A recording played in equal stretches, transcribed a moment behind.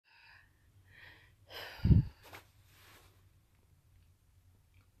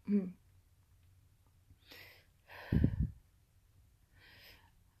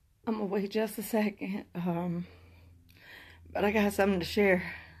wait just a second. But I got something to share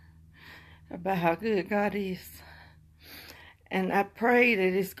about how good God is. And I pray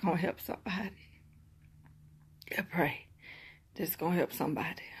that it's going to help somebody. I pray that it's going to help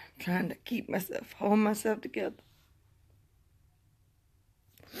somebody. I'm trying to hold myself together.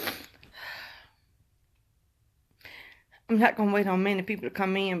 I'm not going to wait on many people to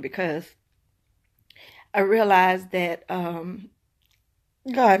come in because I realize that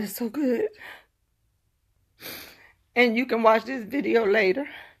God is so good. And you can watch this video later.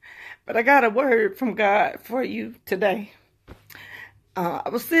 But I got a word from God for you today. I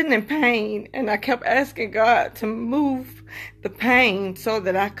was sitting in pain, and I kept asking God to move the pain so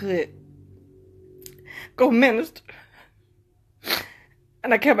that I could go minister.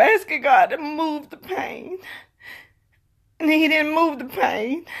 And I kept asking God to move the pain. And He didn't move the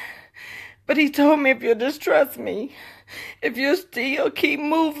pain. But He told me, if you'll just trust me, if you still keep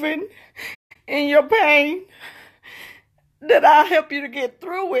moving in your pain, that I'll help you to get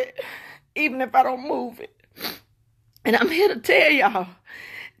through it, even if I don't move it. And I'm here to tell y'all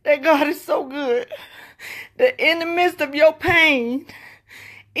that God is so good that in the midst of your pain,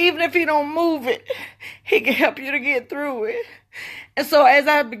 even if He don't move it, He can help you to get through it. And so as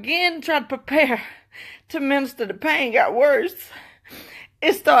I began to try to prepare to minister, the pain got worse.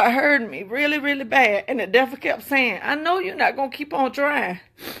 It started hurting me really, really bad. And the devil kept saying, I know you're not going to keep on trying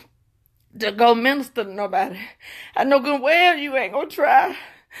to go minister to nobody. I know good well you ain't going to try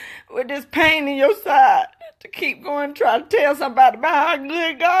with this pain in your side to keep going and try to tell somebody about how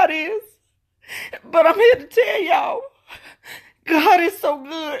good God is. But I'm here to tell y'all, God is so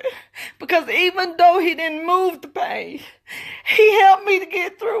good, because even though He didn't move the pain, He helped me to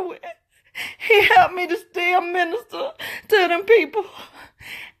get through it. He helped me to still minister to them people.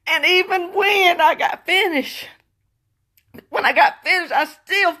 And even when I got finished, I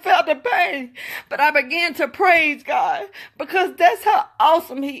still felt the pain. But I began to praise God, because that's how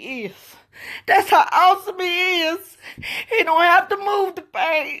awesome He is. That's how awesome He is. He don't have to move the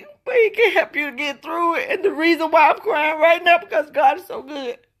pain, but He can help you to get through it. And the reason why I'm crying right now, because God is so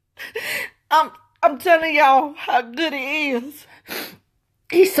good. I'm telling y'all how good He is.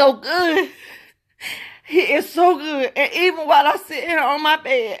 He's so good. He is so good. And even while I sit here on my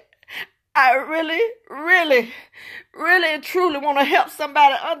bed, I really, really, really and truly want to help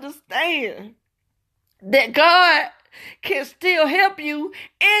somebody understand that God can still help you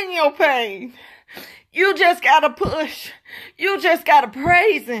in your pain. You just got to push. You just got to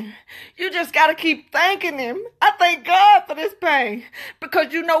praise Him. You just got to keep thanking Him. I thank God for this pain,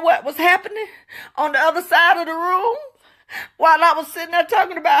 because you know what was happening on the other side of the room? While I was sitting there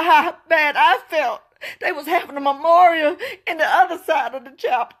talking about how bad I felt, they was having a memorial in the other side of the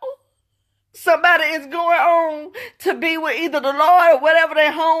chapel. Somebody is going on to be with either the Lord or whatever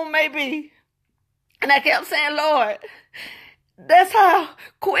their home may be. And I kept saying, Lord, that's how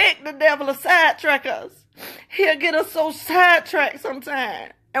quick the devil will sidetrack us. He'll get us so sidetracked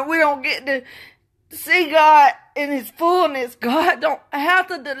sometimes, and we don't get to see God in His fullness. God don't have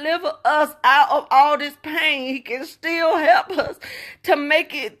to deliver us out of all this pain. He can still help us to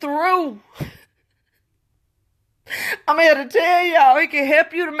make it through. I'm here to tell y'all, He can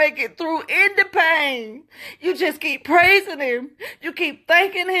help you to make it through in the pain. You just keep praising Him. You keep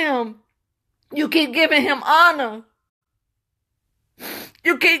thanking Him. You keep giving Him honor.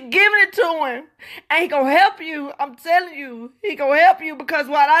 You keep giving it to Him. And He gonna help you. I'm telling you, He gonna help you, because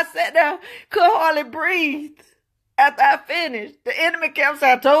while I sat there, could hardly breathe after I finished, the enemy kept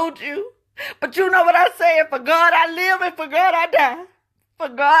saying, I told you. But you know what I said? For God I live, and for God I die. For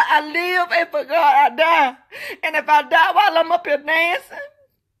God I live, and for God I die. And if I die while I'm up here dancing,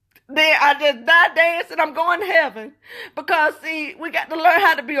 then I just die dancing. I'm going to heaven. Because, see, we got to learn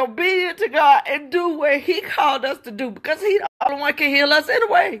how to be obedient to God and do what He called us to do. Because He the only one can heal us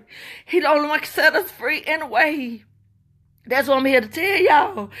anyway. He the only one can set us free anyway. That's what I'm here to tell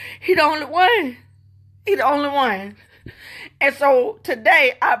y'all. He the only one. He the only one. And so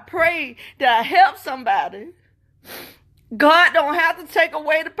today I pray that I help somebody. God don't have to take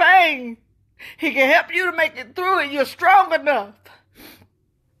away the pain. He can help you to make it through it. You're strong enough.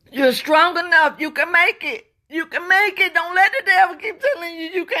 You're strong enough. You can make it. You can make it. Don't let the devil keep telling you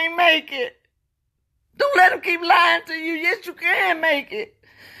you can't make it. Don't let him keep lying to you. Yes, you can make it.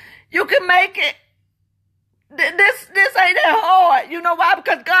 You can make it. This ain't that hard. You know why?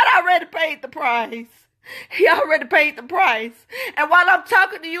 Because God already paid the price. He already paid the price. And while I'm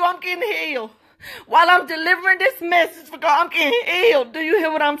talking to you, I'm getting healed. While I'm delivering this message for God, I'm getting healed. Do you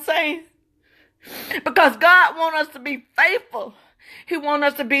hear what I'm saying? Because God wants us to be faithful. He wants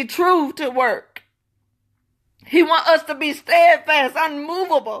us to be true to work. He wants us to be steadfast,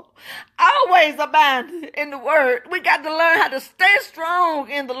 unmovable, always abounding in the word. We got to learn how to stay strong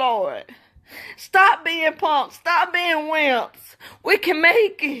in the Lord. Stop being punks. Stop being wimps. We can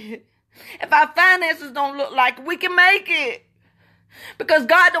make it. If our finances don't look like it, we can make it. Because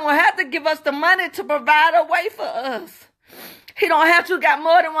God don't have to give us the money to provide a way for us. He don't have to. Got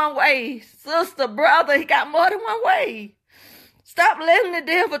more than one way. Sister, brother, he got more than one way. Stop letting the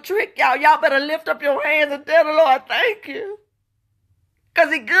devil trick y'all. Y'all better lift up your hands and tell the Lord, thank you.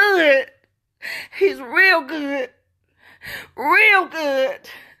 Because he's good. He's real good. Real good.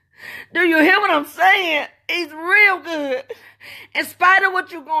 Do you hear what I'm saying? He's real good. In spite of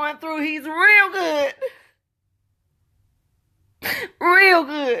what you're going through, he's real good. Real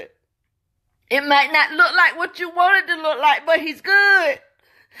good. It might not look like what you want it to look like, but he's good.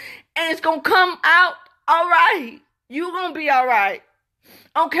 And it's going to come out all right. You're going to be all right.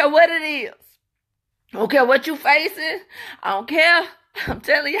 I don't care what it is. I don't care what you're facing. I don't care. I'm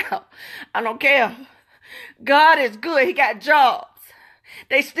telling y'all, I don't care. God is good. He got jobs.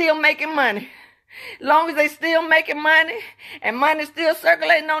 They still making money. As long as they still making money and money still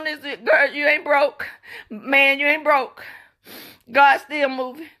circulating on this, girl, you ain't broke. Man, you ain't broke. God's still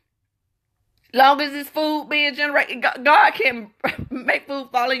moving. Long as this food being generated, God can make food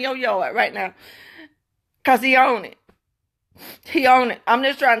fall in your yard right now. Because he own it. He own it. I'm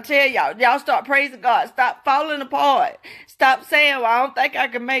just trying to tell y'all. Y'all start praising God. Stop falling apart. Stop saying, well, I don't think I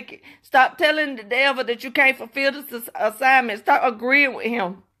can make it. Stop telling the devil that you can't fulfill this assignment. Start agreeing with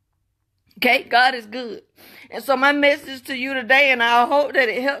him. Okay? God is good. And so my message to you today, and I hope that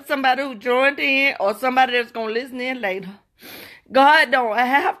it helps somebody who joined in or somebody that's going to listen in later. God don't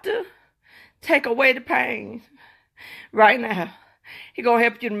have to take away the pain right now. He going to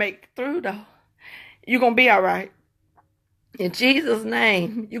help you to make it through, though. You're going to be all right. In Jesus'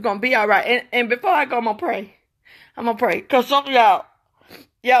 name, you're going to be all right. And before I go, I'm going to pray. I'm going to pray. Because some of y'all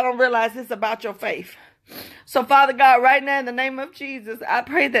don't realize it's about your faith. So, Father God, right now in the name of Jesus, I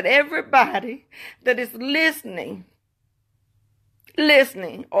pray that everybody that is listening,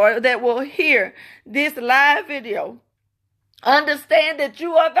 or that will hear this live video, understand that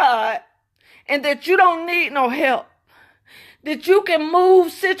you are God and that you don't need no help. That you can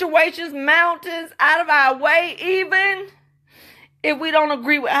move situations, mountains out of our way, even if we don't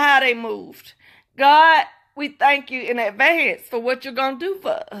agree with how they moved. God, we thank you in advance for what you're going to do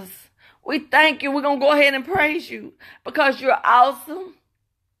for us. We thank you. We're going to go ahead and praise you because you're awesome,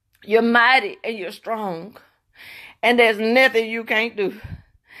 you're mighty, and you're strong. And there's nothing you can't do.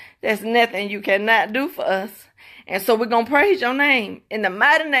 There's nothing you cannot do for us. And so we're going to praise your name in the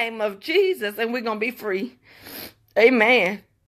mighty name of Jesus, and we're going to be free. Amen.